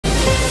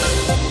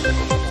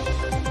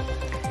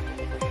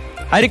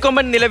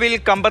അരിക്കൊമ്പൻ നിലവിൽ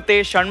കമ്പത്തെ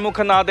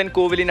ഷൺമുഖനാഥൻ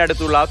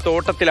കോവിലിനടുത്തുള്ള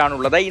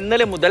തോട്ടത്തിലാണുള്ളത്.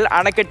 ഇന്നലെ മുതൽ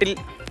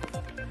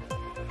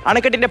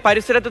അണക്കെട്ടിന്റെ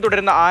പരിസരത്ത്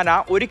തുടരുന്ന ആന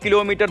 1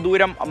 കിലോമീറ്റർ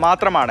ദൂരം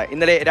മാത്രമാണ്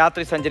ഇന്നലെ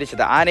രാത്രി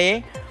സഞ്ചരിച്ചത്. ആനയെ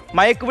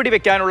മയക്കുപിടി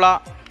വെക്കാനുള്ള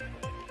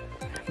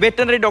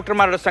വെറ്ററിനറി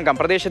ഡോക്ടർമാരുടെ സംഘം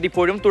പ്രദേശത്ത്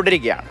ഇപ്പോഴും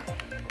തുടരുകയാണ്.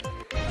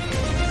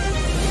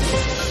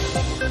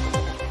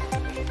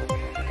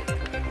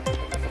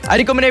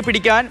 അരിക്കൊമ്പനെ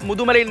പിടിക്കാൻ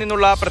മുതുമലയിൽ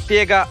നിന്നുള്ള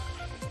പ്രത്യേക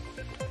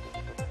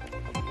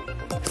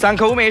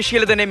സംഘവും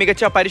ഏഷ്യയിലെ തന്നെ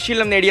മികച്ച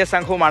പരിശീലനം നേടിയ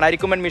സംഘവുമാണ്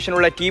അരിക്കൊമ്പൻ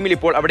മിഷനുള്ള ടീമിൽ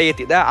ഇപ്പോൾ അവിടെ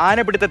എത്തിയത്.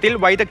 ആനപിടുത്തത്തിൽ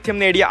വൈദഗ്ധ്യം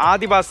നേടിയ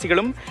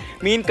ആദിവാസികളും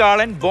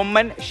മീൻകാളൻ,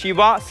 ബൊമ്മൻ,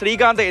 ശിവ,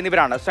 ശ്രീകാന്ത്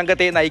എന്നിവരാണ്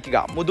സംഘത്തെ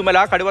നയിക്കുക. മുതുമല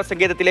കടുവ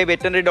സങ്കേതത്തിലെ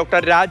വെറ്ററിനറി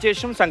ഡോക്ടർ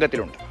രാജേഷും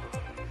സംഘത്തിലുണ്ട്.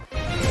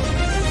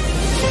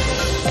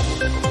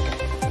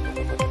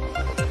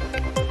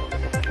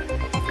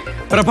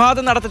 പ്രഭാത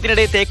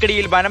നടത്തത്തിനിടെ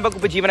തേക്കടിയിൽ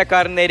വനംവകുപ്പ്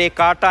ജീവനക്കാരന് നേരെ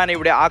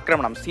കാട്ടാനയുടെ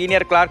ആക്രമണം.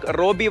 സീനിയർ ക്ലാർക്ക്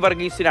റോബി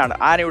വർഗീസിനാണ്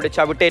ആനയുടെ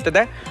ചവിട്ടേറ്റത്.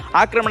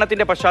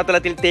 ആക്രമണത്തിന്റെ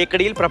പശ്ചാത്തലത്തിൽ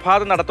തേക്കടിയിൽ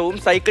പ്രഭാത നടത്തവും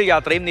സൈക്കിൾ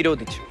യാത്രയും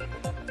നിരോധിച്ചു.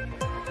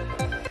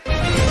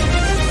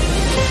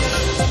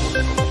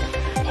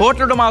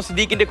 ഹോട്ടൽ ഉടമ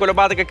സിദ്ദീഖിന്റെ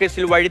കൊലപാതക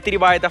കേസിൽ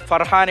വഴിത്തിരിവായത്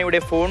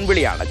ഫർഹാനയുടെ ഫോൺ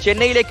വിളിയാണ്.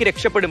 ചെന്നൈയിലേക്ക്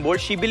രക്ഷപ്പെടുമ്പോൾ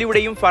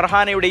ഷിബിലിയുടെയും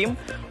ഫർഹാനയുടെയും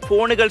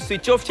ഫോണുകൾ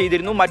സ്വിച്ച് ഓഫ്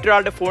ചെയ്തിരുന്നു.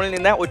 മറ്റൊരാളുടെ ഫോണിൽ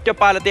നിന്ന്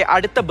ഒറ്റപ്പാലത്തെ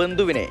അടുത്ത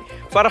ബന്ധുവിനെ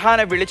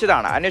ഫർഹാന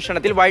വിളിച്ചതാണ്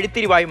അന്വേഷണത്തിൽ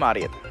വഴിത്തിരിവായി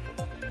മാറിയത്.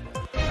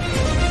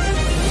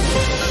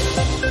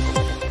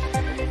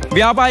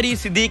 വ്യാപാരി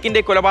സിദ്ദീഖിന്റെ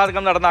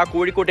കൊലപാതകം നടന്ന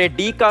കോഴിക്കോട്ടെ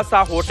ഡി കാസ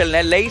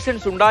ഹോട്ടലിന്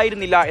ലൈസൻസ്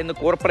ഉണ്ടായിരുന്നില്ല എന്ന്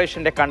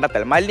കോർപ്പറേഷന്റെ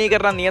കണ്ടെത്തൽ.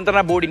 മലിനീകരണ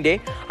നിയന്ത്രണ ബോർഡിന്റെ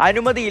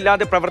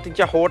അനുമതിയില്ലാതെ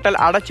പ്രവർത്തിച്ച ഹോട്ടൽ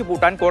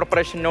അടച്ചുപൂട്ടാൻ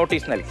കോർപ്പറേഷൻ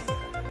നോട്ടീസ് നൽകി.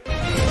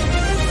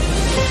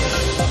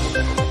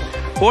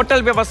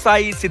 ഹോട്ടൽ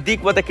വ്യവസായി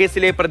സിദ്ദീഖ്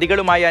വധക്കേസിലെ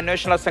പ്രതികളുമായി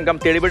അന്വേഷണ സംഘം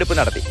തെളിവെടുപ്പ്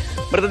നടത്തി.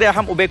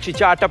 മൃതദേഹം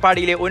ഉപേക്ഷിച്ച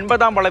അട്ടപ്പാടിയിലെ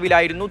 9ാം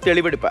വളവിലായിരുന്നു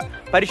തെളിവെടുപ്പ്.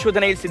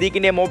 പരിശോധനയിൽ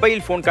സിദ്ദീഖിന്റെ മൊബൈൽ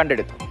ഫോൺ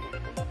കണ്ടെടുത്തു.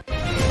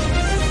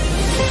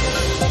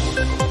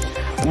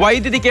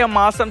 വൈദ്യുതിക്ക്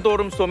മാസം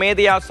തോറും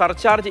സ്വമേധയാ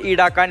സർചാർജ്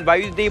ഈടാക്കാൻ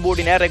വൈദ്യുതി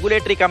ബോർഡിന്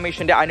റെഗുലേറ്ററി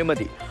കമ്മീഷന്റെ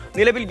അനുമതി.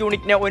 നിലവിൽ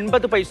യൂണിറ്റിന്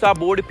 9 പൈസ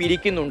ബോർഡ്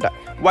പിരിക്കുന്നുണ്ട്.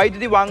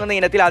 വൈദ്യുതി വാങ്ങുന്ന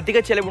ഇനത്തിൽ അധിക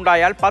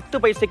ചെലവുണ്ടായാൽ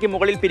 10 പൈസയ്ക്ക്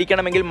മുകളിൽ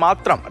പിരിക്കണമെങ്കിൽ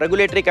മാത്രം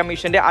റെഗുലേറ്ററി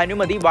കമ്മീഷന്റെ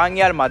അനുമതി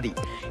വാങ്ങിയാൽ മതി.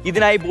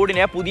 ഇതിനായി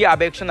ബോർഡിന് പുതിയ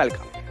അപേക്ഷ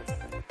നൽകാം.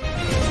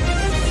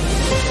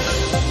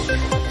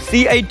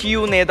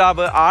 CITU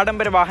നേതാവ്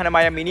ആഡംബര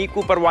വാഹനമായ മിനി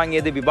കൂപ്പർ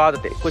വാങ്ങിയത്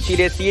വിവാദത്തിൽ.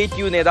 കൊച്ചിയിലെ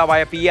CITU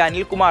നേതാവായ PA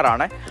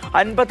അനിൽകുമാറാണ്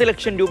 50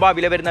 ലക്ഷം രൂപ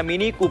വില വരുന്ന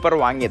മിനി കൂപ്പർ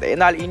വാങ്ങിയത്.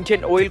 എന്നാൽ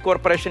ഇന്ത്യൻ ഓയിൽ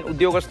കോർപ്പറേഷൻ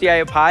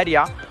ഉദ്യോഗസ്ഥയായ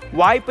ഭാര്യ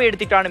വായ്പ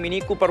എടുത്തിട്ടാണ് മിനി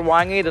കൂപ്പർ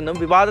വാങ്ങിയതെന്നും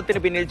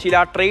വിവാദത്തിന് പിന്നിൽ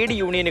ചില ട്രേഡ്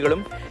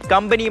യൂണിയനുകളും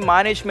കമ്പനി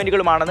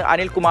മാനേജ്മെന്റുകളുമാണെന്ന്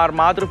അനിൽകുമാർ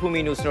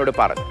മാതൃഭൂമി ന്യൂസിനോട്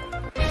പറഞ്ഞു.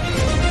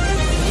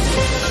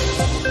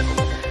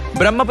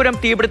 ബ്രഹ്മപുരം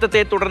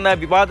തീപിടുത്തത്തെ തുടർന്ന്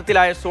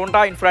വിവാദത്തിലായ സോണ്ട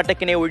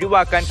ഇൻഫ്രാടെക്കിനെ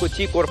ഒഴിവാക്കാൻ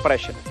കൊച്ചി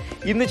കോർപ്പറേഷൻ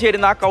ഇന്ന്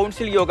ചേരുന്ന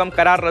കൗൺസിൽ യോഗം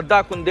കരാർ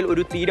റദ്ദാക്കുന്നതിൽ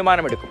ഒരു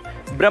തീരുമാനമെടുക്കും.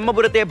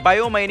 ബ്രഹ്മപുരത്തെ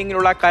ബയോ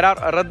മൈനിങ്ങിനുള്ള കരാർ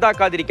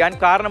റദ്ദാക്കാതിരിക്കാൻ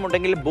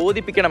കാരണമുണ്ടെങ്കിൽ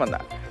ബോധിപ്പിക്കണമെന്ന്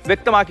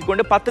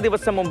വ്യക്തമാക്കിക്കൊണ്ട് 10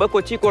 ദിവസം മുമ്പ്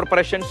കൊച്ചി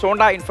കോർപ്പറേഷൻ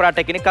സോണ്ട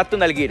ഇൻഫ്രാടെക്കിന് കത്ത്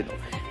നൽകിയിരുന്നു.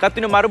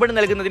 കത്തിനു മറുപടി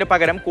നൽകുന്നതിന്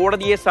പകരം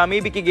കോടതിയെ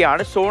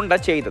സമീപിക്കുകയാണ് സോണ്ട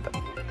ചെയ്തത്.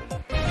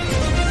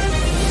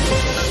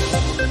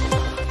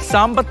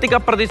 സാമ്പത്തിക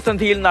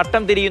പ്രതിസന്ധിയിൽ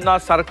നട്ടം തിരിയുന്ന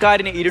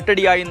സർക്കാരിന്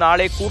ഇരുട്ടടിയായി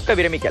നാളെ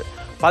കൂട്ടവിരമിക്കൽ.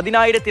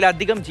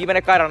 10,000-ത്തിലധികം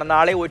ജീവനക്കാരാണ്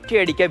നാളെ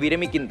ഒറ്റയടിക്ക്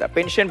വിരമിക്കുന്നത്.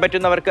 പെൻഷൻ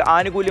പറ്റുന്നവർക്ക്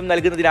ആനുകൂല്യം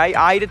നൽകുന്നതിനായി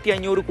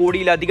 1,500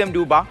 കോടിയിലധികം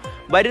രൂപ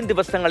വരും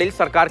ദിവസങ്ങളിൽ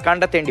സർക്കാർ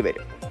കണ്ടെത്തേണ്ടി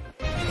വരും.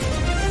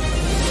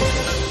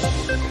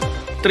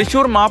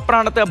 തൃശൂർ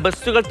മാപ്രാണത്ത്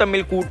ബസ്സുകൾ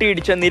തമ്മിൽ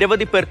കൂട്ടിയിടിച്ച്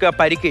നിരവധി പേർക്ക്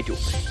പരിക്കേറ്റു.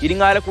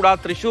 ഇരിങ്ങാലക്കുട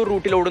തൃശൂർ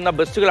റൂട്ടിലോടുന്ന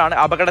ബസ്സുകളാണ്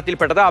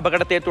അപകടത്തിൽപ്പെട്ടത്.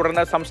 അപകടത്തെ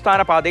തുടർന്ന്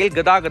സംസ്ഥാന പാതയിൽ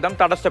ഗതാഗതം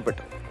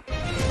തടസ്സപ്പെട്ടു.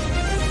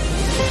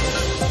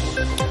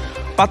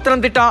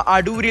 പത്തനംതിട്ട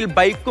അടൂരിൽ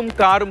ബൈക്കും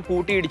കാറും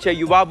കൂട്ടിയിടിച്ച്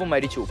യുവാവ്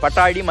മരിച്ചു.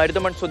 പട്ടാഴി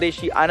മരുതമൺ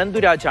സ്വദേശി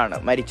അനന്തുരാജാണ്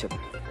മരിച്ചത്.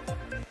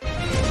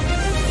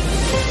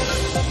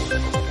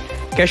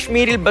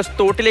 കശ്മീരിൽ ബസ്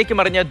തോട്ടിലേക്ക്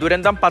മറിഞ്ഞ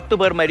ദുരന്തം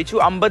 10 പേർ മരിച്ചു.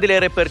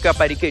 50-ലേറെ പേർക്ക്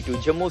പരിക്കേറ്റു.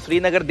 ജമ്മു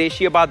ശ്രീനഗർ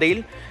ദേശീയപാതയിൽ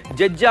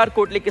ജജ്ജാർ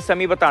കോട്ടിലേക്ക്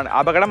സമീപത്താണ്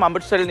അപകടം.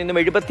 അമൃത്സറിൽ നിന്നും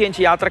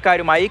 75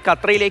 യാത്രക്കാരുമായി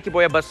ഖത്രയിലേക്ക്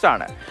പോയ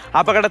ബസ്സാണ്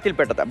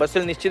അപകടത്തിൽപ്പെട്ടത്.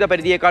 ബസ്സിൽ നിശ്ചിത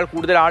പരിധിയേക്കാൾ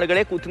കൂടുതൽ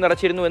ആളുകളെ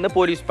കുത്തിനിറച്ചിരുന്നുവെന്ന്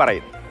പോലീസ്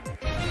പറയുന്നു.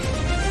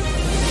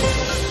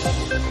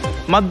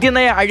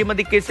 മദ്യനയ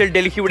അഴിമതി കേസിൽ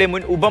ഡൽഹിയുടെ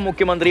മുൻ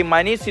ഉപമുഖ്യമന്ത്രി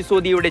മനീഷ്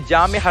സിസോദിയുടെ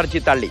ജാമ്യ ഹർജി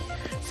തള്ളി.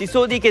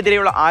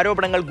 സിസോദിക്കെതിരെയുള്ള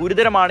ആരോപണങ്ങൾ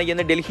ഗുരുതരമാണ്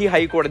എന്ന് ഡൽഹി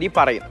ഹൈക്കോടതി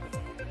പറയുന്നു.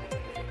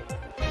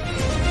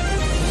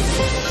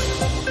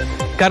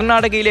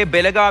 കർണാടകയിലെ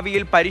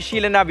ബെലഗാവിയിൽ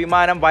പരിശീലന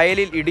വിമാനം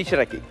വയലിൽ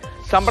ഇടിച്ചിറക്കി.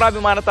 സംബ്ര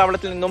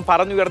വിമാനത്താവളത്തിൽ നിന്നും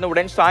പറന്നുയർന്ന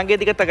ഉടൻ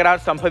സാങ്കേതിക തകരാർ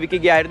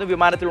സംഭവിക്കുകയായിരുന്നു.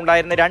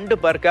 വിമാനത്തിലുണ്ടായിരുന്ന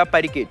 2 പേർക്ക്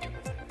പരിക്കേറ്റു.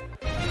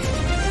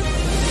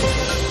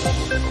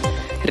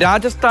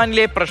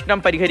 രാജസ്ഥാനിലെ പ്രശ്നം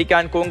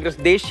പരിഹരിക്കാൻ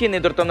കോൺഗ്രസ് ദേശീയ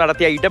നേതൃത്വം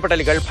നടത്തിയ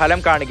ഇടപെടലുകൾ ഫലം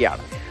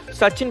കാണുകയാണ്.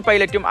 സച്ചിൻ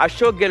പൈലറ്റും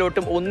അശോക്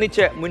ഗെഹ്ലോട്ടും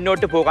ഒന്നിച്ച്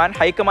മുന്നോട്ട് പോകാൻ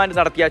ഹൈക്കമാൻഡ്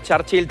നടത്തിയ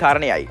ചർച്ചയിൽ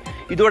ധാരണയായി.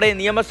 ഇതോടെ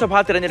നിയമസഭാ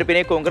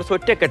തെരഞ്ഞെടുപ്പിനെ കോൺഗ്രസ്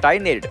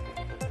ഒറ്റക്കെട്ടായി നേരിടും.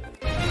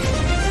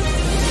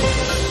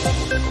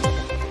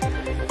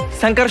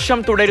 സംഘർഷം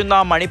തുടരുന്ന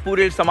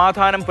മണിപ്പൂരിൽ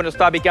സമാധാനം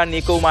പുനഃസ്ഥാപിക്കാൻ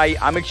നീക്കവുമായി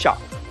അമിത്ഷാ.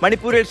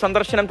 മണിപ്പൂരിൽ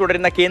സന്ദർശനം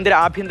തുടരുന്ന കേന്ദ്ര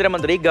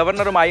ആഭ്യന്തരമന്ത്രി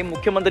ഗവർണറുമായും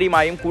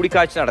മുഖ്യമന്ത്രിയുമായും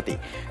കൂടിക്കാഴ്ച നടത്തി.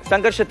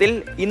 സംഘർഷത്തിൽ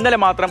ഇന്നലെ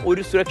മാത്രം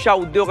ഒരു സുരക്ഷാ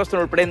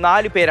ഉദ്യോഗസ്ഥനുൾപ്പെടെ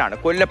 4 പേരാണ്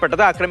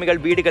കൊല്ലപ്പെട്ടത്. അക്രമികൾ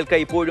വീടുകൾക്ക്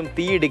ഇപ്പോഴും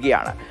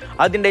തീയിടുകയാണ്.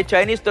 അതിന്റെ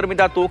ചൈനീസ്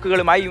നിർമ്മിത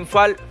തോക്കുകളുമായി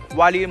ഇംഫാൽ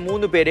വാലിയിൽ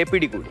 3 പേരെ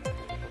പിടികൂടി.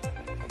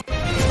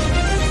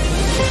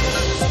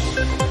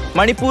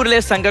 മണിപ്പൂരിലെ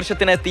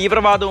സംഘർഷത്തിന്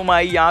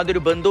തീവ്രവാദവുമായി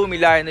യാതൊരു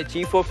ബന്ധവുമില്ല എന്ന്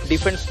chief of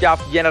defence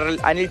staff general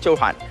Anil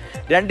Chauhan.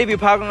 2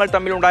 വിഭാഗങ്ങൾ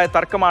തമ്മിലുണ്ടായ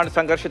തർക്കമാണ്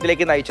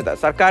സംഘർഷത്തിലേക്ക് നയിച്ചത്.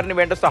 സർക്കാരിന്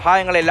വേണ്ട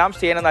സഹായങ്ങളെല്ലാം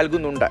സേന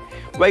നൽകുന്നുണ്ട്.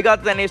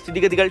 വൈകാതെ തന്നെ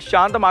സ്ഥിതിഗതികൾ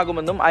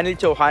ശാന്തമാകുമെന്നും അനിൽ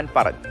ചൗഹാൻ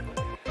പറഞ്ഞു.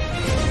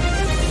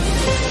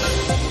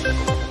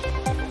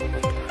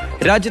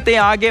 രാജ്യത്തെ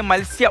ആകെ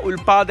മത്സ്യ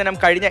ഉൽപാദനം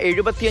കഴിഞ്ഞ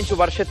 75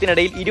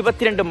 വർഷത്തിനിടയിൽ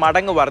 22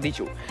 മടങ്ങ്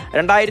വർദ്ധിച്ചു.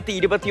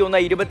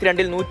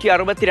 2021-22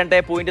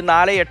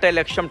 162.48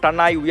 ലക്ഷം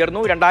ടണ്ണായി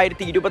ഉയർന്നു.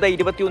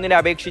 2020-21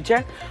 അപേക്ഷിച്ച്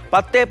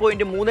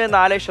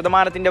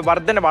 10.34%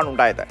 വർധനവാണ്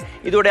ഉണ്ടായത്.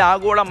 ഇതോടെ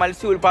ആഗോള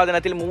മത്സ്യ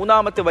ഉൽപാദനത്തിൽ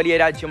 3ാമത്തെ വലിയ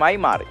രാജ്യമായി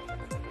മാറി.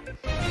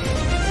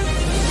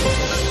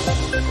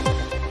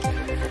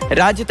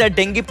 രാജ്യത്തെ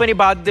ഡെങ്കിപ്പനി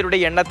ബാധിതരുടെ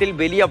എണ്ണത്തിൽ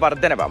വലിയ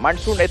വർധനവ്.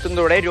 മൺസൂൺ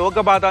എത്തുന്നതോടെ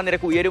രോഗബാധാ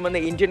നിരക്ക് ഉയരുമെന്ന്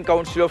Indian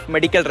council of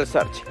medical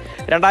research.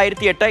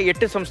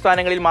 2008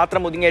 സംസ്ഥാനങ്ങളിൽ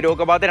മാത്രം ഒതുങ്ങിയ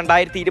രോഗബാധ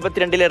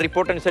 2022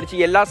 റിപ്പോർട്ട്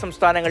അനുസരിച്ച് എല്ലാ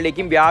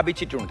സംസ്ഥാനങ്ങളിലേക്കും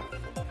വ്യാപിച്ചിട്ടുണ്ട്.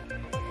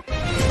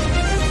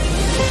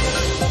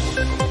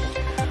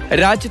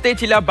 രാജ്യത്തെ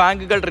ചില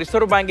ബാങ്കുകൾ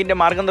റിസർവ് ബാങ്കിന്റെ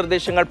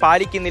മാർഗനിർദ്ദേശങ്ങൾ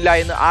പാലിക്കുന്നില്ല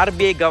എന്ന്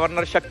RBI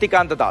ഗവർണർ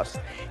ശക്തികാന്ത ദാസ്.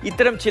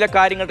 ഇത്തരം ചില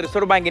കാര്യങ്ങൾ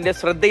റിസർവ് ബാങ്കിന്റെ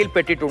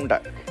ശ്രദ്ധയിൽപ്പെട്ടിട്ടുണ്ട്.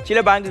 ചില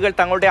ബാങ്കുകൾ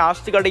തങ്ങളുടെ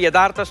ആസ്തികളുടെ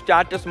യഥാർത്ഥ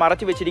സ്റ്റാറ്റസ്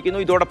മറച്ചുവെച്ചിരിക്കുന്നു.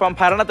 ഇതോടൊപ്പം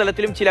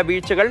ഭരണതലത്തിലും ചില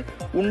വീഴ്ചകൾ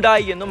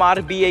ഉണ്ടായി എന്നും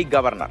RBI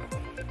ഗവർണർ.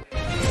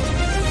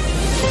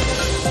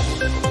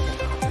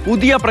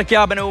 പുതിയ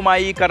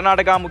പ്രഖ്യാപനവുമായി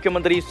കർണാടക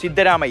മുഖ്യമന്ത്രി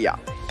സിദ്ധരാമയ്യ.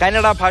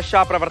 കന്നഡ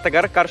ഭാഷാ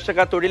പ്രവർത്തകർ, കർഷക,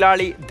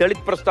 തൊഴിലാളി,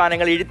 ദളിത്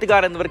പ്രസ്ഥാനങ്ങൾ,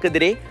 എഴുത്തുകാർ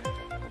എന്നിവർക്കെതിരെ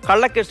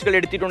കള്ളക്കേസുകൾ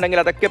എടുത്തിട്ടുണ്ടെങ്കിൽ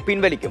അതൊക്കെ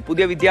പിൻവലിക്കും.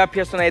 പുതിയ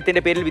വിദ്യാഭ്യാസ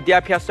നയത്തിന്റെ പേരിൽ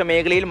വിദ്യാഭ്യാസ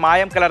മേഖലയിൽ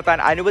മായം കലർത്താൻ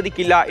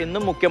അനുവദിക്കില്ല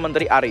എന്നും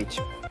മുഖ്യമന്ത്രി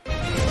അറിയിച്ചു.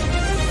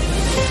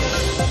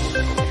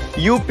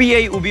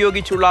 UPI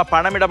ഉപയോഗിച്ചുള്ള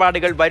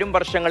പണമിടപാടുകൾ വരും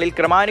വർഷങ്ങളിൽ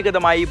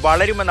ക്രമാനുഗതമായി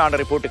വളരുമെന്നാണ്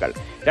റിപ്പോർട്ടുകൾ.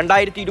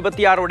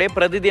 2026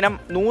 പ്രതിദിനം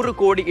 100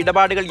 കോടി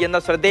ഇടപാടുകൾ എന്ന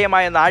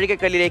ശ്രദ്ധേയമായ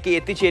നാഴികക്കല്ലിലേക്ക്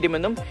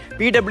എത്തിച്ചേരുമെന്നും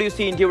PwC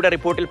ഇന്ത്യയുടെ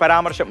റിപ്പോർട്ടിൽ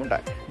പരാമർശമുണ്ട്.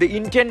 ദി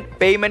ഇന്ത്യൻ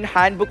പേയ്മെന്റ്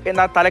ഹാൻഡ്ബുക്ക്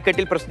എന്ന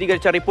തലക്കെട്ടിൽ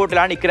പ്രസിദ്ധീകരിച്ച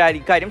റിപ്പോർട്ടിലാണ്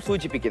ഇക്കാര്യം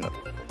സൂചിപ്പിക്കുന്നത്.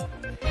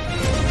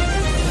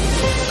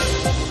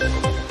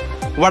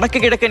 വടക്ക്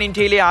കിഴക്കൻ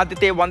ഇന്ത്യയിലെ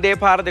ആദ്യത്തെ വന്ദേ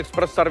ഭാരത്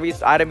എക്സ്പ്രസ്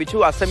സർവീസ് ആരംഭിച്ചു.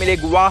 അസമിലെ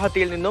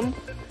ഗുവാഹത്തിയിൽ നിന്നും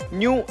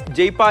ന്യൂ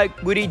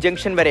ജയ്പാൽഗുരി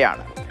ജംഗ്ഷൻ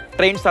വരെയാണ്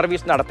ട്രെയിൻ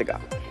സർവീസ് നടത്തുക.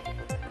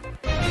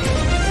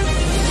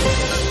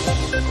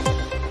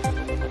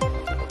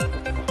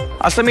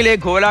 അസമിലെ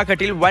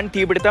ഘോലാഘട്ടിൽ വൻ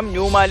തീപിടുത്തം.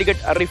 ന്യൂ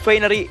മാലിഗഡ്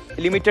റിഫൈനറി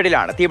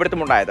ലിമിറ്റഡിലാണ്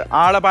തീപിടുത്തമുണ്ടായത്.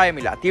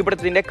 ആളപായമില്ല.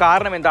 തീപിടുത്തത്തിന്റെ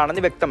കാരണം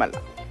എന്താണെന്ന് വ്യക്തമല്ല.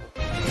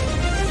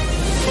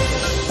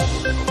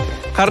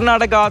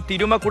 കർണാടക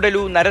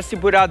തിരുമകുടലു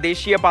നരസിപുര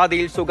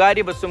ദേശീയപാതയിൽ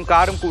സ്വകാര്യ ബസ്സും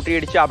കാറും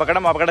കൂട്ടിയിടിച്ച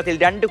അപകടത്തിൽ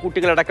 2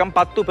 കുട്ടികളടക്കം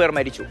 10 പേർ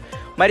മരിച്ചു.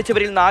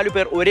 മരിച്ചവരിൽ 4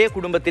 പേർ ഒരേ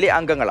കുടുംബത്തിലെ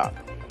അംഗങ്ങളാണ്.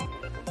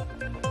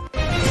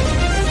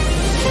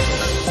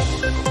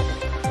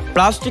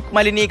 പ്ലാസ്റ്റിക്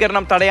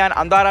മലിനീകരണം തടയാൻ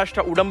അന്താരാഷ്ട്ര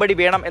ഉടമ്പടി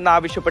വേണം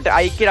എന്നാവശ്യപ്പെട്ട്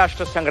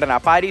ഐക്യരാഷ്ട്ര സംഘടന.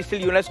 പാരീസിൽ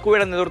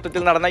യുനെസ്കോയുടെ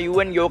നേതൃത്വത്തിൽ നടന്ന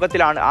UN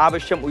യോഗത്തിലാണ്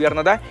ആവശ്യം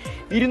ഉയർന്നത്.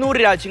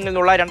 200 രാജ്യങ്ങളിൽ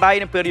നിന്നുള്ള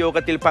 2000 പേർ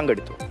യോഗത്തിൽ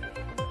പങ്കെടുത്തു.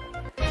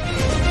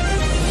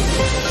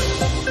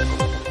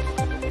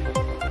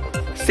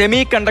 സെമി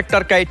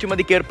കണ്ടക്ടർ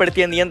കയറ്റുമതിക്ക്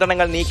ഏർപ്പെടുത്തിയ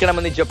നിയന്ത്രണങ്ങൾ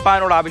നീക്കണമെന്ന്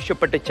ജപ്പാനോട്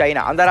ആവശ്യപ്പെട്ട് ചൈന.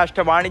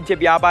 അന്താരാഷ്ട്ര വാണിജ്യ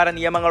വ്യാപാര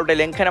നിയമങ്ങളുടെ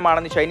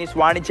ലംഘനമാണെന്ന് ചൈനീസ്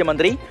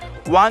വാണിജ്യമന്ത്രി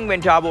വാങ്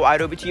വെൻടാവോ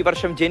ആരോപിച്ച് ഈ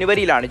വർഷം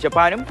ജനുവരിയിലാണ്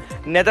ജപ്പാനും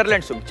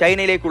നെതർലൻഡ്സും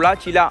ചൈനയിലേക്കുള്ള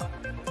ചില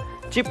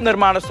ചിപ്പ്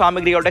നിർമ്മാണ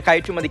സാമഗ്രികളുടെ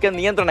കയറ്റുമതിക്ക്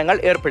നിയന്ത്രണങ്ങൾ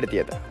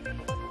ഏർപ്പെടുത്തിയത്.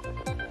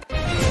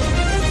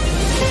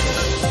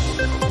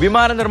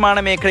 വിമാന നിർമ്മാണ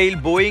മേഖലയിൽ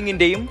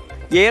ബോയിങ്ങിന്റെയും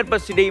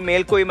എയർബസിന്റെയും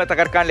മേൽക്കോയ്മ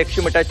തകർക്കാൻ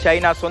ലക്ഷ്യമിട്ട്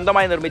ചൈന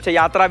സ്വന്തമായി നിർമ്മിച്ച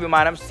യാത്രാ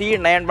വിമാനം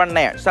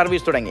C919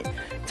 സർവീസ് തുടങ്ങി.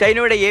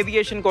 ചൈനയുടെ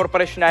ഏവിയേഷൻ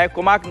കോർപ്പറേഷനായ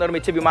കൊമാക്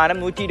നിർമ്മിച്ച വിമാനം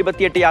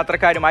 128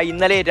 യാത്രക്കാരുമായി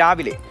ഇന്നലെ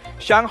രാവിലെ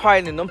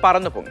ഷാങ്ഹായിൽ നിന്നും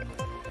പറന്നുപോയി.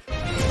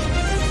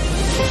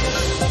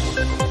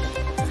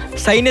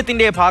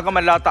 സൈന്യത്തിന്റെ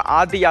ഭാഗമല്ലാത്ത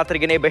ആദ്യ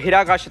യാത്രികനെ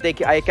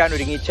ബഹിരാകാശത്തേക്ക്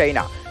അയക്കാനൊരുങ്ങി ചൈന.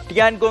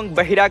 ടിയാൻഗോങ്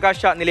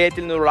ബഹിരാകാശ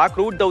നിലയത്തിൽ നിന്നുള്ള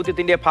ക്രൂഡ്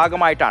ദൗത്യത്തിന്റെ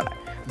ഭാഗമായിട്ടാണ്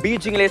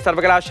ബീജിംഗിലെ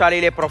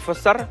സർവകലാശാലയിലെ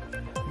പ്രൊഫസർ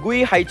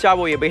ഗുയി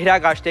ഹൈച്ചാവോയെ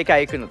ബഹിരാകാശത്തേക്ക്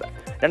അയക്കുന്നത്.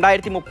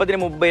 2030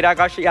 മുമ്പ്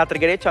ബഹിരാകാശ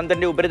യാത്രികരെ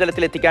ചന്ദ്രന്റെ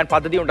ഉപരിതലത്തിൽ എത്തിക്കാൻ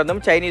പദ്ധതിയുണ്ടെന്നും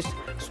Chinese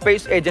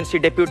space agency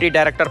deputy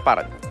director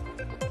പറഞ്ഞു.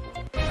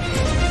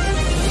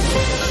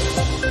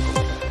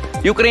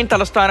 യുക്രൈൻ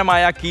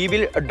തലസ്ഥാനമായ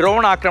കീവിൽ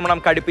ഡ്രോൺ ആക്രമണം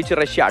കടുപ്പിച്ച്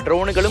റഷ്യ.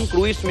 ഡ്രോണുകളും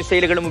ക്രൂയിസ്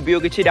മിസൈലുകളും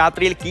ഉപയോഗിച്ച്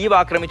രാത്രിയിൽ കീവ്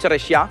ആക്രമിച്ച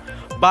റഷ്യ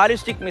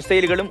ബാലിസ്റ്റിക്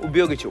മിസൈലുകളും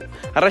ഉപയോഗിച്ചു.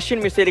 റഷ്യൻ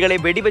മിസൈലുകളെ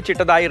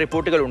വെടിവെച്ചിട്ടതായി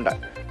റിപ്പോർട്ടുകളുണ്ട്.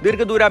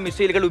 ദീർഘദൂര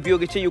മിസൈലുകൾ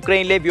ഉപയോഗിച്ച്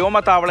യുക്രൈനിലെ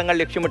വ്യോമതാവളങ്ങൾ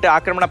ലക്ഷ്യമിട്ട്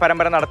ആക്രമണ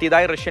പരമ്പര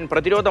നടത്തിയതായി റഷ്യൻ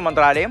പ്രതിരോധ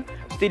മന്ത്രാലയം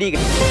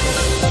സ്ഥിരീകരിച്ചു.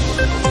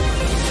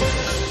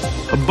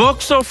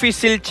 ബോക്സ്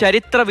ഓഫീസിൽ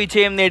ചരിത്ര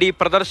വിജയം നേടി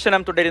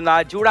പ്രദർശനം തുടരുന്ന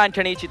ജൂഡ്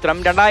ആന്റണി ചിത്രം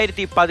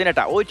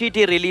 2018 OTT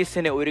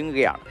റിലീസിന്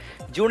ഒരുങ്ങുകയാണ്.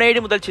 ജൂൺ 7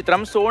 മുതൽ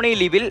ചിത്രം സോണി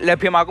ലിവിൽ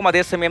ലഭ്യമാകും.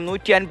 അതേസമയം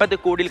 150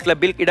 കോടി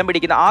ക്ലബിൽ ഇടം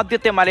പിടിക്കുന്ന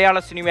ആദ്യത്തെ മലയാള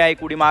സിനിമയായി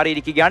കൂടി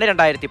മാറിയിരിക്കുകയാണ്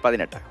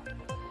 2018.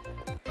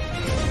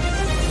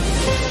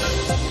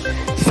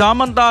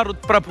 സാമന്ത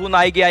റുത്പ്രഭു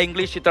നായികയായ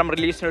ഇംഗ്ലീഷ് ചിത്രം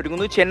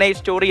റിലീസിനൊരുങ്ങുന്നു. ചെന്നൈ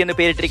സ്റ്റോറി എന്ന്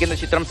പേരിട്ടിരിക്കുന്ന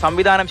ചിത്രം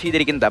സംവിധാനം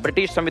ചെയ്തിരിക്കുന്നത്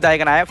ബ്രിട്ടീഷ്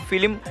സംവിധായകനായ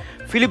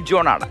ഫിലിപ്പ്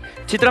ജോൺ ആണ്.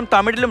 ചിത്രം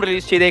തമിഴിലും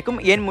റിലീസ് ചെയ്തേക്കും.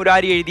 എൻ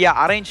മുരാരി എഴുതിയ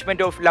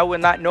അറേഞ്ച്മെന്റ് ഓഫ് ലവ്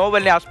എന്ന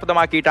നോവലിനെ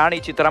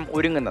ആസ്പദമാക്കിയിട്ടാണ് ഈ ചിത്രം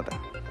ഒരുങ്ങുന്നത്.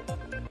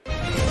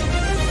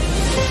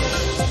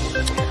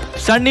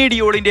 സണ്ണി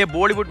ഡിയോളിന്റെ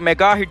ബോളിവുഡ്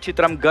മെഗാ ഹിറ്റ്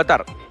ചിത്രം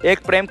ഗദർ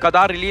ഏക് പ്രേം കഥ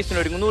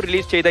റിലീസിനൊരുങ്ങുന്നു.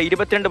 റിലീസ് ചെയ്ത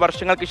 22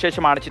 വർഷങ്ങൾക്ക്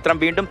ശേഷമാണ് ചിത്രം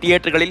വീണ്ടും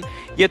തിയേറ്ററുകളിൽ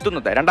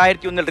എത്തുന്നത്.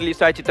 2001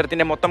 റിലീസായ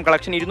ചിത്രത്തിന്റെ മൊത്തം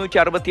കളക്ഷൻ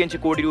 265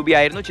 കോടി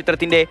രൂപയായിരുന്നു.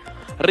 ചിത്രത്തിന്റെ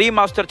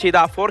റീമാസ്റ്റർ ചെയ്ത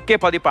 4K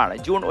പതിപ്പാണ്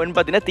ജൂൺ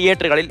 9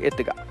 തിയേറ്ററുകളിൽ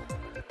എത്തുക.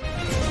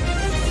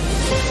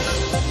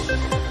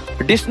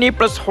 Disney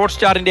plus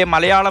ഹോട്ട്സ്റ്റാറിന്റെ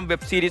Malayalam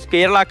web series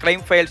Kerala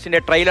crime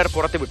ഫയൽസിന്റെ trailer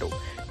പുറത്തുവിട്ടു.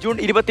 ജൂൺ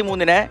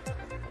 23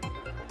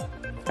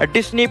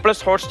 ഡിസ്നി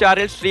പ്ലസ്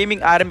ഹോട്ട്സ്റ്റാറിൽ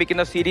സ്ട്രീമിംഗ്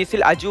ആരംഭിക്കുന്ന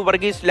സീരീസിൽ അജു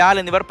വർഗീസ്, ലാൽ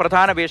എന്നിവർ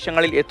പ്രധാന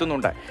വേഷങ്ങളിൽ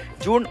എത്തുന്നുണ്ട്.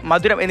 ജൂൺ,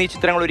 മധുരം എന്നീ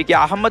ചിത്രങ്ങൾ ഒരുക്കിയ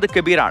അഹമ്മദ്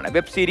കബീറാണ്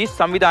വെബ് സീരീസ്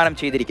സംവിധാനം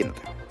ചെയ്തിരിക്കുന്നത്.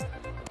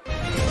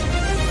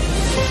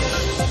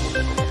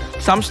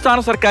 സംസ്ഥാന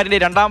സർക്കാരിന്റെ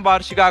 2ാം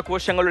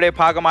വാർഷികാഘോഷങ്ങളുടെ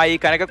ഭാഗമായി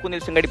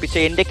കനകക്കുന്നിൽ സംഘടിപ്പിച്ച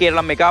എന്റെ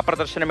കേരളം മെഗാ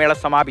പ്രദർശനമേള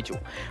സമാപിച്ചു.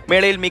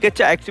 മേളയിൽ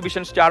മികച്ച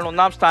എക്സിബിഷൻ സ്റ്റാളിന്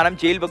 1ാം സ്ഥാനം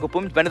ജയിൽ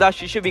വകുപ്പും വനിതാ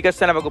ശിശു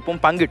വികസന വകുപ്പും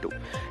പങ്കിട്ടു.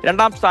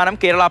 2ാം സ്ഥാനം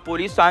കേരള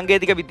പോലീസ്,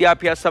 സാങ്കേതിക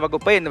വിദ്യാഭ്യാസ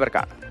വകുപ്പ്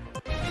എന്നിവർക്കാണ്.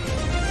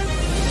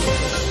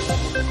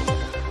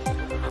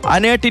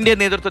 അനേട്ടിന്റെ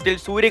നേതൃത്വത്തിൽ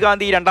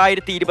സൂര്യകാന്തി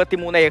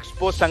 2023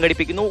 എക്സ്പോ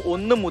സംഘടിപ്പിക്കുന്നു.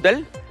 ഇന്ന്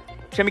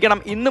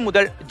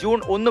മുതൽ ജൂൺ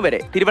 1 വരെ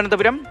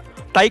തിരുവനന്തപുരം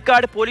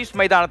തൈക്കാട് പോലീസ്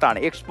മൈതാനത്താണ്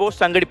എക്സ്പോ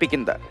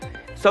സംഘടിപ്പിക്കുന്നത്.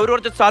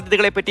 സൗരോർജ്ജ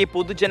സാധ്യതകളെപ്പറ്റി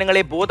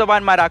പൊതുജനങ്ങളെ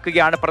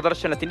ബോധവാന്മാരാക്കുകയാണ്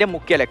പ്രദർശനത്തിന്റെ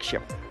മുഖ്യ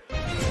ലക്ഷ്യം.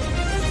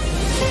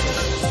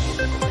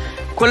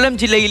 കൊല്ലം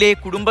ജില്ലയിലെ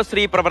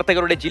കുടുംബശ്രീ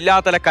പ്രവർത്തകരുടെ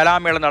ജില്ലാതല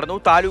കലാമേള നടന്നു.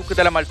 താലൂക്ക്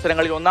തല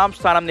മത്സരങ്ങളിൽ 1ാം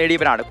സ്ഥാനം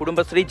നേടിയവരാണ്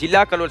കുടുംബശ്രീ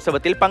ജില്ലാ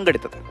കലോത്സവത്തിൽ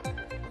പങ്കെടുത്തത്.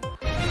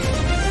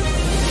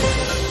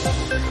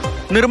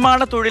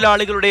 നിർമ്മാണ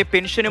തൊഴിലാളികളുടെ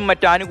പെൻഷനും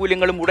മറ്റ്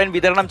ആനുകൂല്യങ്ങളും ഉടൻ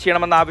വിതരണം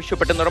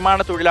ചെയ്യണമെന്നാവശ്യപ്പെട്ട് നിർമ്മാണ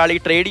തൊഴിലാളി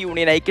ട്രേഡ്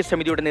യൂണിയൻ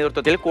ഐക്യസമിതിയുടെ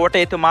നേതൃത്വത്തിൽ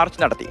കോട്ടയത്ത് മാർച്ച്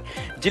നടത്തി.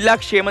 ജില്ലാ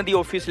ക്ഷേമനിധി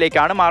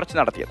ഓഫീസിലേക്കാണ് മാർച്ച്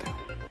നടത്തിയത്.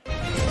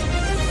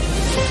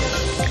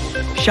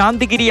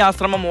 ശാന്തിഗിരി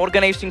ആശ്രമം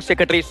ഓർഗനൈസിംഗ്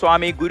സെക്രട്ടറി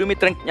സ്വാമി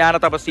ഗുരുമിത്രൻ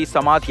ജ്ഞാനതപസി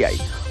സമാധിയായി.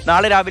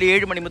 നാളെ രാവിലെ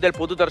 7 മണി മുതൽ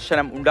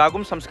പൊതുദർശനം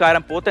ഉണ്ടാകും.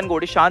 സംസ്കാരം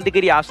പോത്തൻകോട്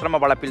ശാന്തിഗിരി ആശ്രമ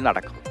വളപ്പിൽ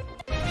നടക്കും.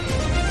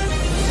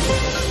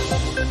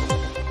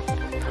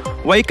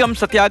 വൈക്കം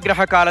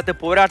സത്യാഗ്രഹ കാലത്ത്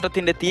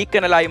പോരാട്ടത്തിന്റെ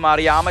തീക്കനലായി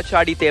മാറിയ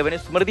ആമച്ചാടി തേവന്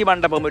സ്മൃതി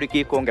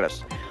മണ്ഡപമൊരുക്കി കോൺഗ്രസ്.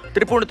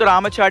 തൃപ്പൂണിത്തുറ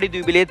ആമച്ചാടി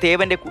ദ്വീപിലെ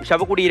തേവന്റെ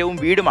ശവകുടീരവും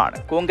വീടുമാണ്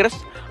കോൺഗ്രസ്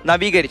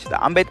നവീകരിച്ചത്.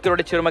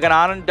 അംബേദ്കറുടെ ചെറുമകൻ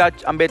ആനന്ദ്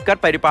രാജ് അംബേദ്കർ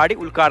പരിപാടി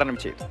ഉദ്ഘാടനം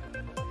ചെയ്തു.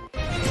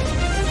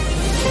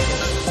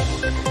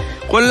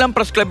 കൊല്ലം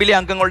പ്രസ് ക്ലബ്ബിലെ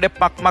അംഗങ്ങളുടെ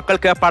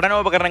മക്കൾക്ക്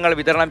പഠനോപകരണങ്ങൾ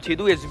വിതരണം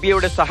ചെയ്തു.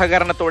 SBIയുടെ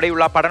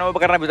സഹകരണത്തോടെയുള്ള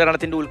പഠനോപകരണ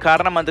വിതരണത്തിന്റെ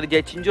ഉദ്ഘാടനം മന്ത്രി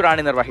ജെ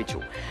ചിഞ്ചുറാണി നിർവഹിച്ചു.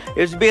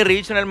 SBI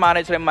regional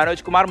manager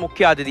Manoj Kumar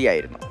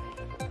മുഖ്യാതിഥിയായിരുന്നു.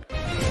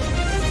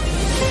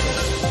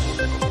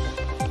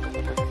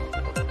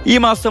 ഈ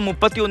മാസം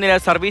 31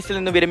 സർവീസിൽ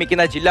നിന്ന്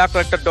വിരമിക്കുന്ന ജില്ലാ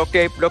കളക്ടർ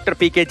ഡോക്ടർ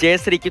PK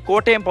ജയശ്രീക്ക്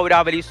കോട്ടയം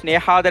പൗരാവലി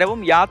സ്നേഹാദരവും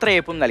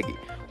യാത്രയയപ്പും നൽകി.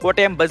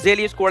 കോട്ടയം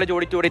ബസേലിയസ് കോളേജ്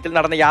ഓഡിറ്റോറിയത്തിൽ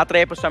നടന്ന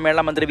യാത്രയയപ്പ്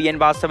സമ്മേളനം മന്ത്രി VN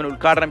വാസവൻ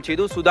ഉദ്ഘാടനം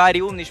ചെയ്തു.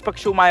 സുതാര്യവും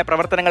നിഷ്പക്ഷവുമായ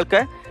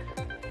പ്രവർത്തനങ്ങൾക്ക്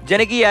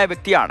ജനകീയായ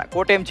വ്യക്തിയാണ്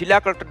കോട്ടയം ജില്ലാ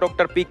കളക്ടർ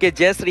ഡോക്ടർ PK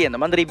ജയശ്രീ എന്ന്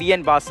മന്ത്രി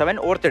VN വാസവൻ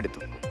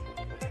ഓർത്തെടുത്തു.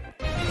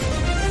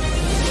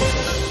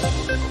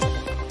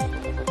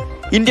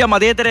 ഇന്ത്യ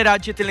മതേതര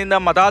രാജ്യത്തിൽ നിന്ന്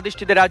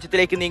മതാധിഷ്ഠിത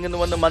രാജ്യത്തിലേക്ക്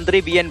നീങ്ങുന്നുവെന്ന് മന്ത്രി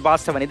VN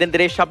വാസവൻ.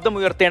 ഇതിനെതിരെ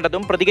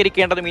ശബ്ദമുയർത്തേണ്ടതും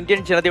പ്രതികരിക്കേണ്ടതും ഇന്ത്യൻ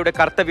ജനതയുടെ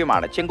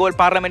കർത്തവ്യമാണ്. ചെങ്കോൽ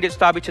പാർലമെന്റിൽ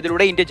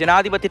സ്ഥാപിച്ചതിലൂടെ ഇന്ത്യ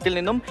ജനാധിപത്യത്തിൽ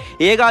നിന്നും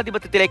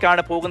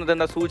ഏകാധിപത്യത്തിലേക്കാണ്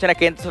പോകുന്നതെന്ന സൂചന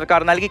കേന്ദ്ര സർക്കാർ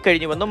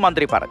നൽകിക്കഴിഞ്ഞുവെന്നും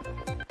മന്ത്രി പറഞ്ഞു.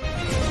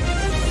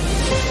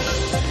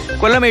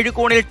 കൊല്ലം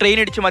എഴുകോണിൽ ട്രെയിൻ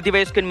ഇടിച്ച്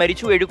മധ്യവയസ്കൻ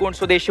മരിച്ചു. എഴുകോൺ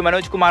സ്വദേശി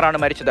മനോജ് കുമാറാണ്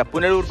മരിച്ചത്.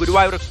 പുനലൂർ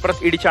ഗുരുവായൂർ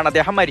എക്സ്പ്രസ് ഇടിച്ചാണ്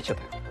അദ്ദേഹം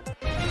മരിച്ചത്.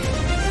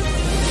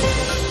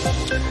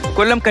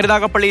 കൊല്ലം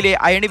കരുനാഗപ്പള്ളിയിലെ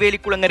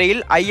അയണിവേലിക്കുളങ്ങരയിൽ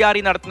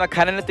IRE നടത്തുന്ന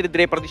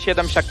ഖനനത്തിനെതിരെ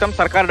പ്രതിഷേധം ശക്തം.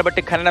 സർക്കാർ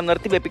ഇടപെട്ട് ഖനനം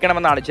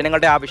നിർത്തിവെപ്പിക്കണമെന്നാണ്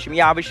ജനങ്ങളുടെ ആവശ്യം. ഈ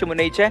ആവശ്യം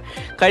ഉന്നയിച്ച്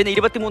കഴിഞ്ഞ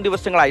 23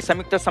 ദിവസങ്ങളായി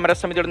സംയുക്ത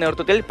സമരസമിതിയുടെ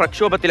നേതൃത്വത്തിൽ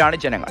പ്രക്ഷോഭത്തിലാണ്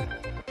ജനങ്ങൾ.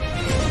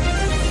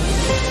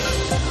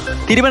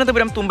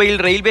 തിരുവനന്തപുരം തുമ്പയിൽ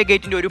റെയിൽവേ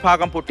ഗേറ്റിന്റെ ഒരു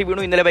ഭാഗം പൊട്ടി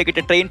വീണു. ഇന്നലെ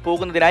വൈകിട്ട് train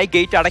പോകുന്നതിനായി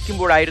gate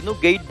അടയ്ക്കുമ്പോഴായിരുന്നു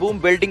gate boom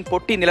welding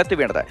പൊട്ടി നിലത്ത്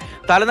വീണത്.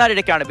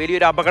 തലനാരിഴയ്ക്കാണ്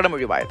വലിയൊരു അപകടം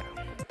ഒഴിവായത്.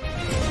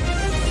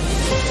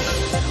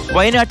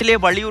 വയനാട്ടിലെ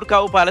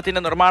വള്ളിയൂർക്കാവ്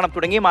പാലത്തിന്റെ നിർമ്മാണം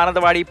തുടങ്ങി.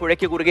 മാനന്തവാടി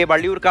പുഴയ്ക്ക് കുറുകെ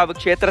വള്ളിയൂർക്കാവ്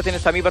ക്ഷേത്രത്തിന്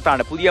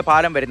സമീപത്താണ് പുതിയ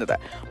പാലം വരുന്നത്.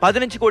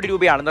 15 കോടി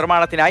രൂപയാണ്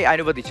നിർമ്മാണത്തിനായി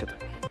അനുവദിച്ചത്.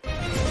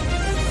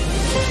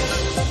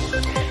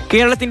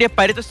 കേരളത്തിന്റെ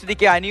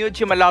പരിതസ്ഥിതിക്ക്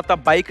അനുയോജ്യമല്ലാത്ത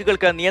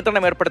ബൈക്കുകൾക്ക്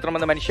നിയന്ത്രണം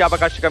ഏർപ്പെടുത്തണമെന്ന്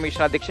മനുഷ്യാവകാശ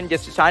കമ്മീഷൻ അധ്യക്ഷൻ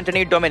ജസ്റ്റിസ്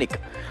ആന്റണി ഡൊമിനിക്.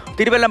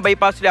 തിരുവല്ലം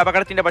ബൈപ്പാസിലെ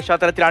അപകടത്തിന്റെ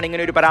പശ്ചാത്തലത്തിലാണ്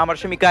ഇങ്ങനെയൊരു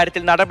പരാമർശം.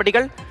 ഇക്കാര്യത്തിൽ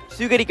നടപടികൾ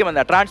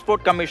സ്വീകരിക്കുമെന്ന്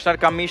ട്രാൻസ്പോർട്ട് കമ്മീഷണർ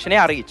കമ്മീഷനെ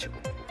അറിയിച്ചു.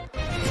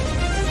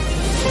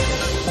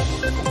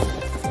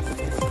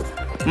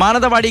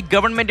 മാനന്തവാടി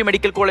ഗവൺമെന്റ്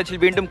മെഡിക്കൽ കോളേജിൽ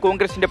വീണ്ടും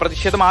കോൺഗ്രസിന്റെ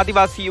പ്രതിഷേധം.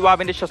 ആദിവാസി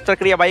യുവാവിന്റെ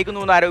ശസ്ത്രക്രിയ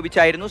വൈകുന്നുവെന്ന്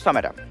ആരോപിച്ചായിരുന്നു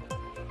സമരം.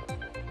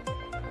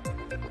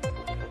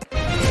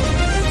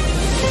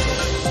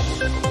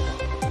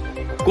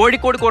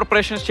 കോഴിക്കോട്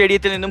കോർപ്പറേഷൻ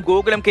സ്റ്റേഡിയത്തിൽ നിന്നും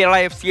ഗോകുലം കേരള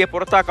FCയെ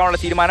പുറത്താക്കാനുള്ള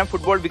തീരുമാനം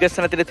ഫുട്ബോൾ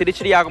വികസനത്തിന്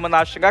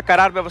തിരിച്ചടിയാകുമെന്ന ആശങ്ക.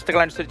 കരാർ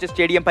വ്യവസ്ഥകൾ അനുസരിച്ച്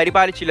സ്റ്റേഡിയം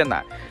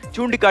പരിപാലിച്ചില്ലെന്ന്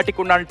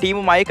ചൂണ്ടിക്കാട്ടിക്കൊണ്ടാണ്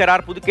ടീമുമായി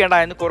കരാർ പുതുക്കേണ്ട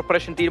എന്ന്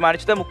കോർപ്പറേഷൻ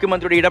തീരുമാനിച്ചത്.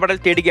 മുഖ്യമന്ത്രിയുടെ ഇടപെടൽ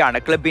തേടുകയാണ്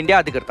ക്ലബിന്റെ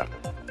അധികൃതർ.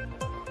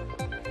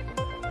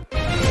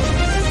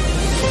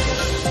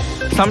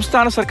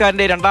 സംസ്ഥാന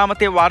സർക്കാരിന്റെ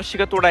രണ്ടാമത്തെ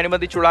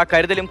വാർഷികത്തോടനുബന്ധിച്ചുള്ള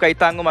കരുതലും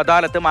കൈത്താങ്ങും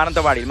അദാലത്ത്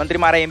മാനന്തവാടിയിൽ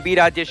മന്ത്രിമാരായ എം പി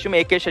രാജേഷും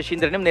എ കെ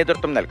ശശീന്ദ്രനും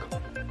നേതൃത്വം നൽകും.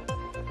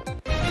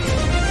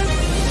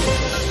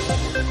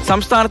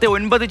 സംസ്ഥാനത്തെ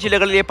 9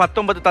 ജില്ലകളിലെ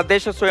 19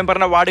 തദ്ദേശ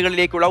സ്വയംഭരണ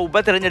വാർഡുകളിലേക്കുള്ള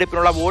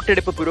ഉപതെരഞ്ഞെടുപ്പിനുള്ള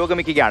വോട്ടെടുപ്പ്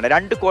പുരോഗമിക്കുകയാണ്.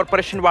 2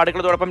 കോർപ്പറേഷൻ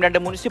വാർഡുകളോടൊപ്പം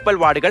 2 മുനിസിപ്പൽ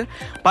വാർഡുകൾ,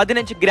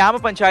 15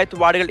 ഗ്രാമപഞ്ചായത്ത്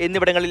വാർഡുകൾ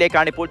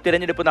എന്നിവിടങ്ങളിലേക്കാണ് ഇപ്പോൾ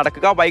തിരഞ്ഞെടുപ്പ്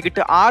നടക്കുക.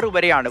 വൈകിട്ട് 6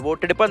 വരെയാണ്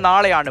വോട്ടെടുപ്പ്.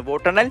 നാളെയാണ്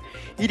വോട്ടെണ്ണൽ.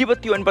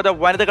 29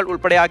 വനിതകൾ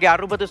ഉൾപ്പെടെ ആകെ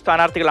 60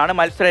 സ്ഥാനാർത്ഥികളാണ്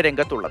മത്സര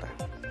രംഗത്തുള്ളത്.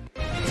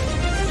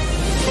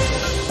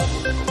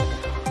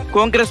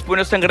 കോൺഗ്രസ്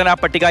പുനഃസംഘടനാ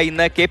പട്ടിക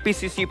ഇന്ന്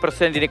KPCC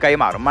പ്രസിഡന്റിന്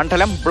കൈമാറും.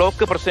 മണ്ഡലം,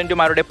 ബ്ലോക്ക്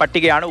പ്രസിഡന്റുമാരുടെ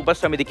പട്ടികയാണ്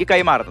ഉപസമിതിക്ക്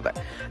കൈമാറുന്നത്.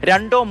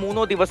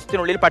 2-3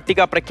 ദിവസത്തിനുള്ളിൽ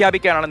പട്ടിക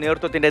പ്രഖ്യാപിക്കാനാണ്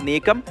നേതൃത്വത്തിന്റെ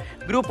നീക്കം.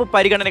 ഗ്രൂപ്പ്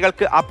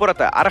പരിഗണനകൾക്ക്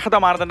അപ്പുറത്ത് അർഹത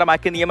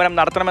മാനദണ്ഡമാക്കി നിയമനം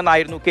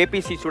നടത്തണമെന്നായിരുന്നു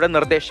KPCCയുടെ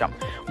നിർദ്ദേശം.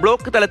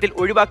 ബ്ലോക്ക് തലത്തിൽ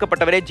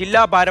ഒഴിവാക്കപ്പെട്ടവരെ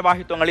ജില്ലാ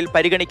ഭാരവാഹിത്വങ്ങളിൽ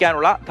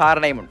പരിഗണിക്കാനുള്ള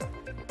ധാരണയുമുണ്ട്.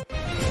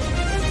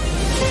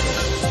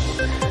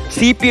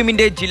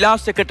 CPMന്റെ ജില്ലാ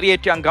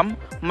സെക്രട്ടേറിയറ്റ് അംഗം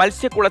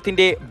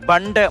മത്സ്യക്കുളത്തിന്റെ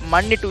ബണ്ട്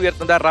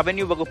മണ്ണിട്ടുയർത്തുന്നത്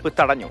റവന്യൂ വകുപ്പ്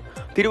തടഞ്ഞു.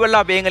 തിരുവല്ല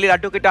വേങ്ങലിൽ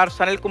അഡ്വക്കേറ്റ് ആർ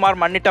സനൽകുമാർ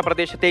മണ്ണിട്ട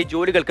പ്രദേശത്തെ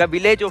ജോലികൾക്ക്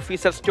വില്ലേജ്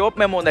ഓഫീസർ സ്റ്റോപ്പ്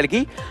മെമ്മോ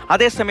നൽകി.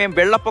 അതേസമയം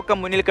വെള്ളപ്പൊക്കം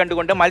മുന്നിൽ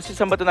കണ്ടുകൊണ്ട്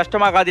മത്സ്യസമ്പത്ത്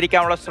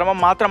നഷ്ടമാകാതിരിക്കാനുള്ള ശ്രമം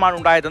മാത്രമാണ്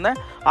ഉണ്ടായതെന്ന്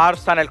ആർ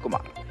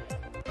സനൽകുമാർ.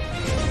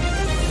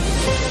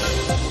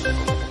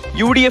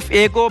 UDF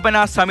ഏകോപന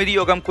സമിതി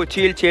യോഗം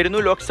കൊച്ചിയിൽ ചേരുന്നു.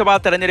 ലോക്സഭാ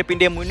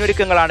തെരഞ്ഞെടുപ്പിന്റെ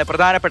മുന്നൊരുക്കങ്ങളാണ്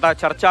പ്രധാനപ്പെട്ട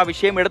ചർച്ചാ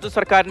വിഷയം. ഇടതു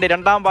സർക്കാരിന്റെ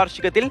 2ാം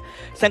വാർഷികത്തിൽ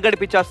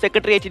സംഘടിപ്പിച്ച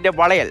സെക്രട്ടേറിയറ്റിന്റെ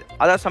വളയൽ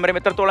സമരം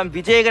എത്രത്തോളം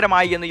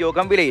വിജയകരമായി എന്ന്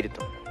യോഗം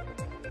വിലയിരുത്തും.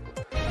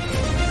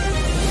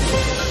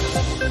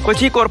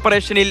 കൊച്ചി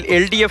കോർപ്പറേഷനിൽ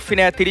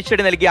LDFന്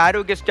തിരിച്ചടി നൽകി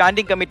ആരോഗ്യ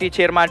standing committee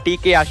chairman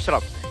TK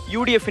Ashraf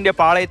UDFന്റെ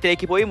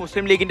പാളയത്തിലേക്ക് പോയി.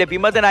 മുസ്ലിം ലീഗിന്റെ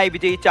വിമതനായി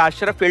വിജയിച്ച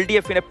അഷ്റഫ്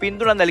LDFന്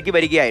പിന്തുണ നൽകി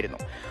വരികയായിരുന്നു.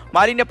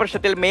 മാലിന്യ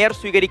പ്രശ്നത്തിൽ മേയർ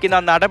സ്വീകരിക്കുന്ന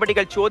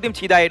നടപടികൾ ചോദ്യം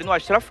ചെയ്തായിരുന്നു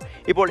അഷ്റഫ്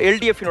ഇപ്പോൾ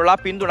LDFനുള്ള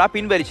പിന്തുണ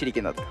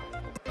പിൻവലിച്ചിരിക്കുന്നത്.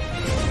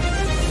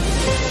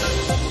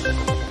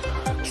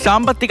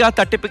 സാമ്പത്തിക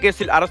തട്ടിപ്പ്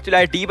കേസിൽ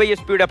അറസ്റ്റിലായ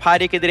DYSPയുടെ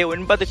ഭാര്യയ്ക്കെതിരെ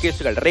 9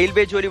 കേസുകൾ.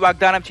 റെയിൽവേ ജോലി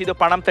വാഗ്ദാനം ചെയ്ത്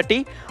പണം തട്ടി,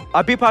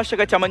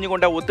 അഭിഭാഷക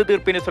ചമഞ്ഞുകൊണ്ട്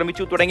ഒത്തുതീർപ്പിന്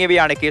ശ്രമിച്ചു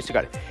തുടങ്ങിയവയാണ്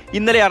കേസുകൾ.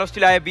 ഇന്നലെ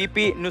അറസ്റ്റിലായ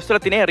VP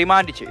നുസ്രത്തിനെ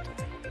റിമാൻഡ് ചെയ്തു.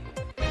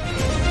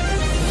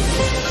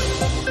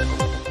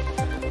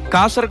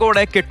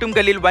 കാസർഗോഡ്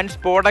കെട്ടുംകല്ലിൽ വൻ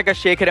സ്ഫോടക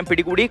ശേഖരം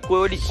പിടികൂടി.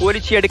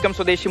 കോലിച്ചിയടുക്കം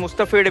സ്വദേശി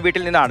മുസ്തഫയുടെ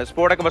വീട്ടിൽ നിന്നാണ്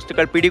സ്ഫോടക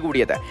വസ്തുക്കൾ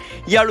പിടികൂടിയത്.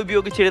 ഇയാൾ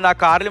ഉപയോഗിച്ചിരുന്ന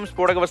കാറിലും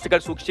സ്ഫോടക വസ്തുക്കൾ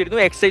സൂക്ഷിച്ചിരുന്നു.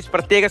 എക്സൈസ്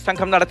പ്രത്യേക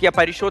സംഘം നടത്തിയ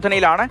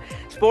പരിശോധനയിലാണ്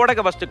സ്ഫോടക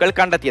വസ്തുക്കൾ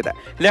കണ്ടെത്തിയത്.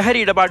 ലഹരി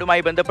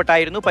ഇടപാടുമായി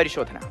ബന്ധപ്പെട്ടായിരുന്നു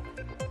പരിശോധന.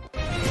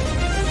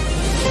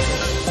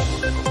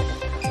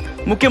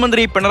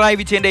 മുഖ്യമന്ത്രി പിണറായി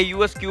വിജയന്റെ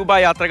US ക്യൂബ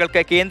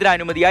യാത്രകൾക്ക് കേന്ദ്ര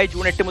അനുമതിയായി.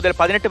 ജൂൺ 8 മുതൽ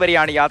 18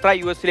 വരെയാണ് യാത്ര.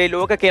 US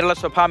ലോക കേരള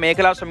സഭ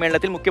മേഖലാ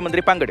സമ്മേളനത്തിൽ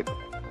മുഖ്യമന്ത്രി പങ്കെടുക്കും.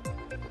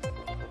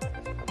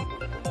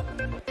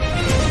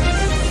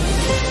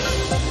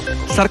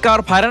 സർക്കാർ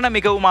ഭരണ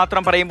മികവ്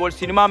മാത്രം പറയുമ്പോൾ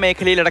സിനിമാ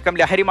മേഖലയിലടക്കം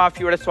ലഹരി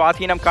മാഫിയയുടെ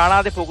സ്വാധീനം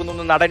കാണാതെ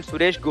പോകുന്നു നടൻ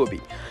സുരേഷ് ഗോപി.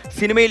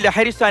 സിനിമയിൽ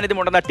ലഹരി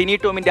സാന്നിധ്യമുണ്ടെന്ന ടിനി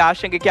ടോമിന്റെ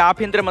ആശങ്കയ്ക്ക്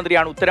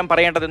ആഭ്യന്തരമന്ത്രിയാണ് ഉത്തരം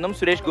പറയേണ്ടതെന്നും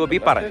സുരേഷ് ഗോപി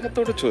പറഞ്ഞു.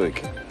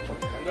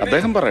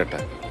 അദ്ദേഹം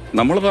പറയട്ടെ.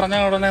 നമ്മൾ പറഞ്ഞ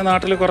ഉടനെ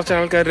നാട്ടിൽ കുറച്ച്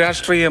ആൾക്കാർ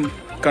രാഷ്ട്രീയം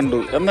കണ്ടു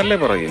എന്നല്ലേ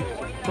പറയും.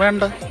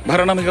 വേണ്ട,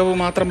 ഭരണ മികവ്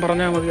മാത്രം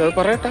പറഞ്ഞാൽ മതി. അത്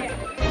പറയട്ടെ.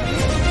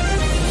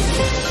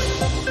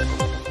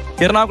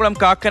 എറണാകുളം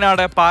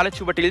കാക്കനാട്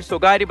പാലച്ചുവട്ടിൽ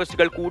സ്വകാര്യ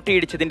ബസ്സുകൾ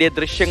കൂട്ടിയിടിച്ചതിന്റെ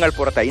ദൃശ്യങ്ങൾ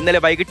പുറത്ത്. ഇന്നലെ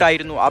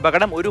വൈകിട്ടായിരുന്നു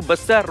അപകടം. ഒരു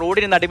ബസ്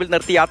റോഡിന് നടുവിൽ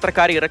നിർത്തി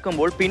യാത്രക്കാരെ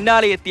ഇറക്കുമ്പോൾ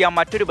പിന്നാലെ എത്തിയ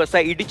മറ്റൊരു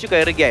ബസ് ഇടിച്ചു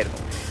കയറുകയായിരുന്നു.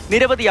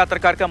 നിരവധി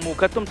യാത്രക്കാർക്ക്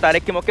മുഖത്തും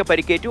തലയ്ക്കുമൊക്കെ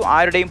പരിക്കേറ്റു.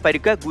 ആരുടെയും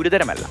പരിക്ക്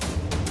ഗുരുതരമല്ല.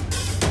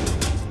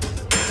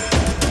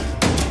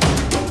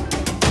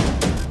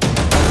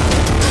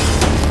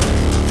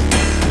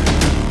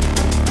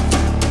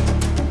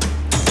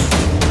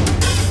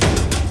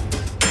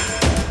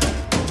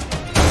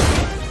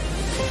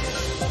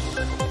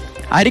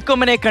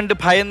 അരിക്കൊമ്പനെ കണ്ട്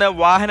ഭയന്ന്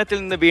വാഹനത്തിൽ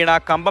നിന്ന് വീണ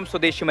കമ്പം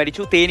സ്വദേശി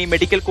മരിച്ചു. തേനി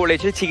മെഡിക്കൽ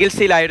കോളേജിൽ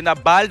ചികിത്സയിലായിരുന്ന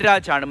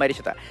ബാൽരാജ് ആണ്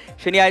മരിച്ചത്.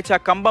 ശനിയാഴ്ച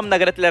കമ്പം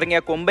നഗരത്തിലിറങ്ങിയ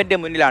കൊമ്പന്റെ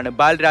മുന്നിലാണ്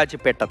ബാൽരാജ്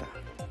പെട്ടത്.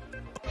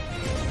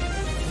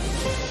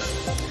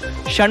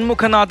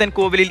 ഷൺമുഖനാഥൻ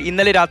കോവിലിൽ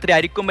ഇന്നലെ രാത്രി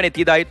അരിക്കൊമ്പൻ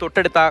എത്തിയതായി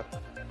തൊട്ടടുത്ത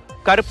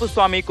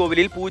കറുപ്പുസ്വാമി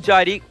കോവിലിൽ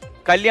പൂജാരി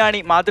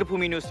കല്യാണി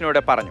മാതൃഭൂമി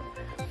ന്യൂസിനോട് പറഞ്ഞു.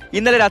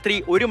 ഇന്നലെ രാത്രി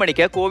 1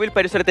 മണിക്ക് കോവിൽ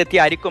പരിസരത്തെത്തിയ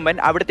അരിക്കൊമ്പൻ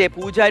അവിടുത്തെ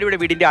പൂജാരിയുടെ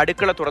വീടിന്റെ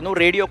അടുക്കള തുറന്നു.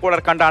 റേഡിയോ കോളർ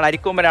കണ്ടാണ്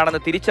അരിക്കൊമ്പനാണെന്ന്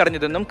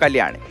തിരിച്ചറിഞ്ഞതെന്നും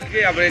കല്യാണി.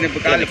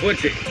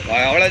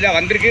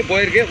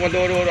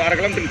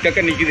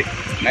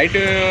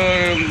 നൈറ്റ്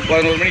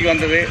 11 മണിക്ക്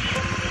വന്നത്.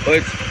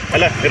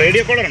 അല്ല,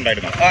 റേഡിയോ കോളർ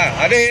ഉണ്ടായിരുന്നു.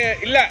 അത്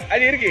ഇല്ല,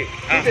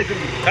 അത്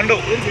കണ്ടു.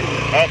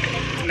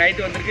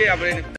 നൈറ്റ് വന്നിട്ട്